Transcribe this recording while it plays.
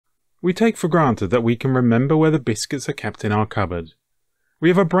We take for granted that we can remember where the biscuits are kept in our cupboard. We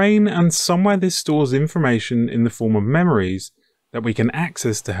have a brain, and somewhere this stores information in the form of memories that we can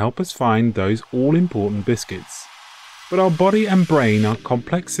access to help us find those all-important biscuits. But our body and brain are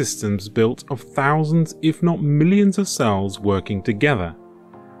complex systems built of thousands, if not millions of cells working together.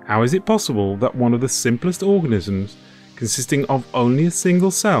 How is it possible that one of the simplest organisms, consisting of only a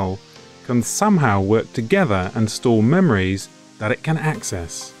single cell, can somehow work together and store memories that it can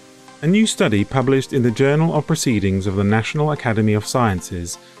access? A new study published in the Journal of Proceedings of the National Academy of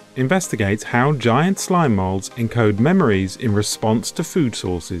Sciences investigates how giant slime molds encode memories in response to food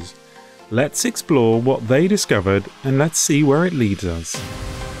sources. Let's explore what they discovered and let's see where it leads us.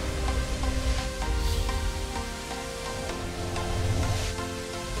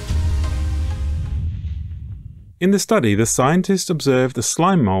 In the study, the scientists observed a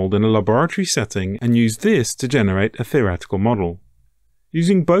slime mold in a laboratory setting and used this to generate a theoretical model.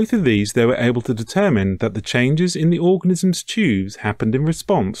 Using both of these, they were able to determine that the changes in the organism's tubes happened in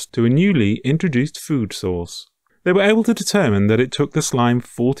response to a newly introduced food source. They were able to determine that it took the slime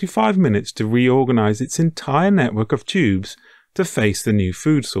 45 minutes to reorganize its entire network of tubes to face the new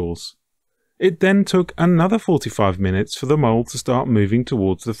food source. It then took another 45 minutes for the mold to start moving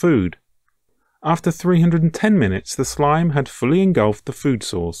towards the food. After 310 minutes, the slime had fully engulfed the food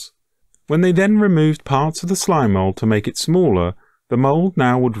source. When they then removed parts of the slime mold to make it smaller, the mold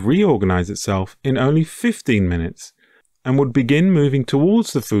now would reorganize itself in only 15 minutes and would begin moving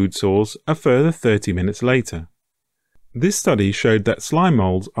towards the food source a further 30 minutes later. This study showed that slime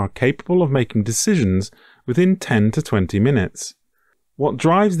molds are capable of making decisions within 10 to 20 minutes. What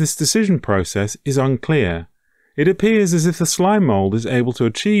drives this decision process is unclear. It appears as if the slime mold is able to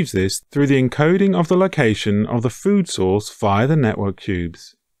achieve this through the encoding of the location of the food source via the network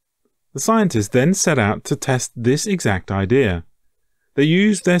tubes. The scientists then set out to test this exact idea. They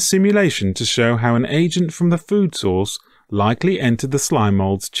used their simulation to show how an agent from the food source likely entered the slime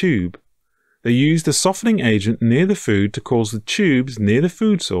mold's tube. They used a softening agent near the food to cause the tubes near the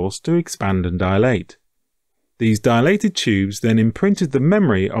food source to expand and dilate. These dilated tubes then imprinted the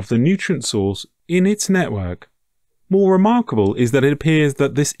memory of the nutrient source in its network. More remarkable is that it appears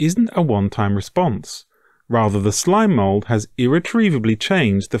that this isn't a one-time response. Rather, the slime mold has irretrievably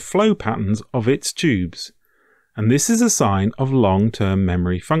changed the flow patterns of its tubes. And this is a sign of long-term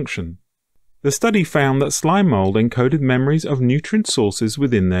memory function. The study found that slime mold encoded memories of nutrient sources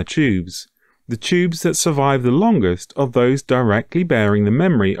within their tubes. The tubes that survive the longest are those directly bearing the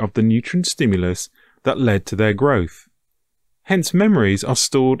memory of the nutrient stimulus that led to their growth. Hence, memories are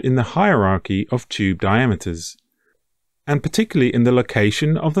stored in the hierarchy of tube diameters, and particularly in the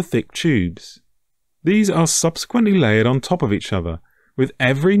location of the thick tubes. These are subsequently layered on top of each other, with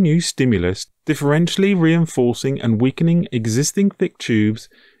every new stimulus differentially reinforcing and weakening existing thick tubes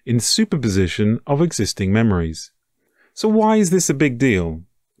in superposition of existing memories. So why is this a big deal?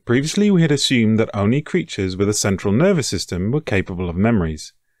 Previously we had assumed that only creatures with a central nervous system were capable of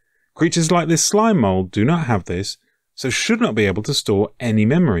memories. Creatures like this slime mold do not have this, so should not be able to store any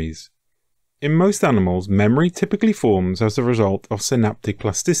memories. In most animals, memory typically forms as a result of synaptic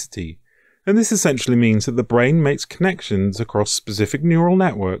plasticity, and this essentially means that the brain makes connections across specific neural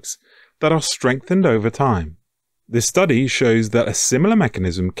networks that are strengthened over time. This study shows that a similar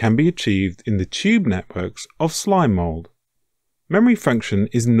mechanism can be achieved in the tube networks of slime mold. Memory function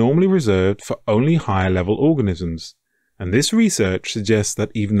is normally reserved for only higher level organisms, and this research suggests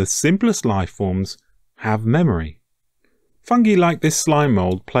that even the simplest life forms have memory. Fungi like this slime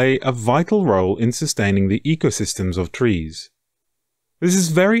mold play a vital role in sustaining the ecosystems of trees. This is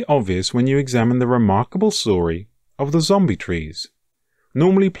very obvious when you examine the remarkable story of the zombie trees.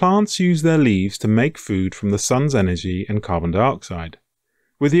 Normally, plants use their leaves to make food from the sun's energy and carbon dioxide.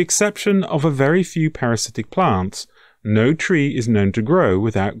 With the exception of a very few parasitic plants, no tree is known to grow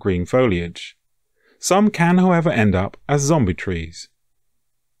without green foliage. Some can, however, end up as zombie trees.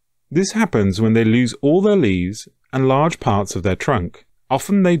 This happens when they lose all their leaves and large parts of their trunk.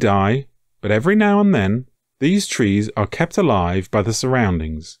 Often they die, but every now and then, these trees are kept alive by the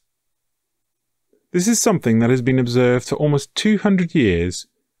surroundings. This is something that has been observed for almost 200 years,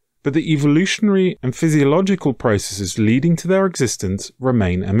 but the evolutionary and physiological processes leading to their existence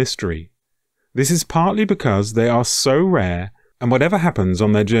remain a mystery. This is partly because they are so rare, and whatever happens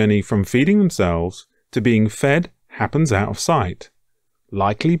on their journey from feeding themselves to being fed happens out of sight,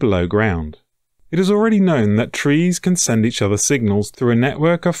 likely below ground. It is already known that trees can send each other signals through a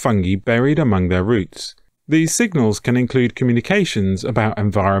network of fungi buried among their roots. These signals can include communications about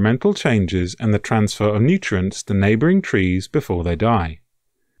environmental changes and the transfer of nutrients to neighboring trees before they die.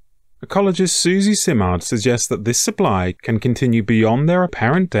 Ecologist Susie Simard suggests that this supply can continue beyond their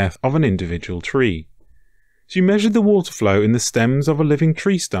apparent death of an individual tree. She measured the water flow in the stems of a living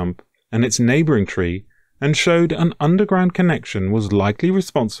tree stump and its neighbouring tree and showed an underground connection was likely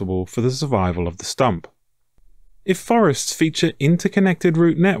responsible for the survival of the stump. If forests feature interconnected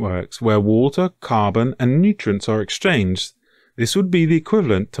root networks where water, carbon and nutrients are exchanged, this would be the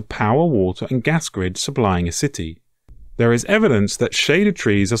equivalent to power, water and gas grids supplying a city. There is evidence that shaded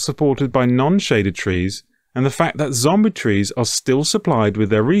trees are supported by non-shaded trees, and the fact that zombie trees are still supplied with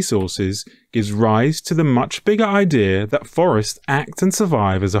their resources gives rise to the much bigger idea that forests act and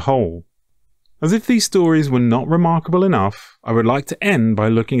survive as a whole. As if these stories were not remarkable enough, I would like to end by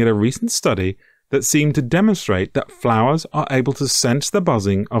looking at a recent study that seemed to demonstrate that flowers are able to sense the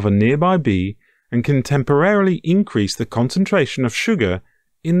buzzing of a nearby bee and can temporarily increase the concentration of sugar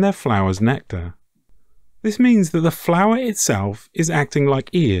in their flower's nectar. This means that the flower itself is acting like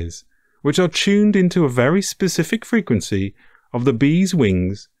ears, which are tuned into a very specific frequency of the bee's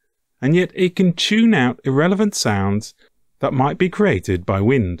wings, and yet it can tune out irrelevant sounds that might be created by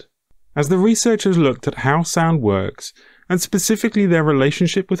wind. As the researchers looked at how sound works, and specifically their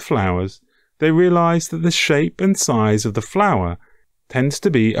relationship with flowers, they realized that the shape and size of the flower tends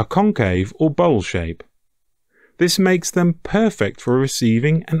to be a concave or bowl shape. This makes them perfect for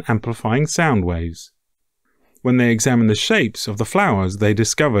receiving and amplifying sound waves. When they examined the shapes of the flowers, they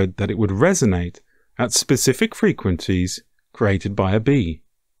discovered that it would resonate at specific frequencies created by a bee.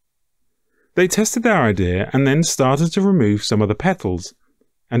 They tested their idea and then started to remove some of the petals,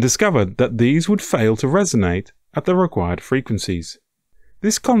 and discovered that these would fail to resonate at the required frequencies.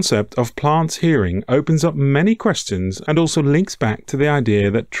 This concept of plants hearing opens up many questions and also links back to the idea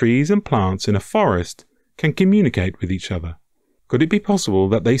that trees and plants in a forest can communicate with each other. Could it be possible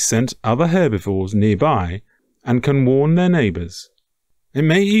that they sense other herbivores nearby and can warn their neighbours? It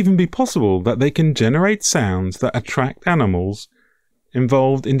may even be possible that they can generate sounds that attract animals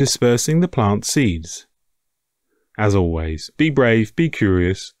involved in dispersing the plant seeds. As always, be brave, be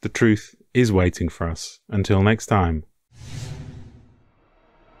curious, the truth is waiting for us. Until next time.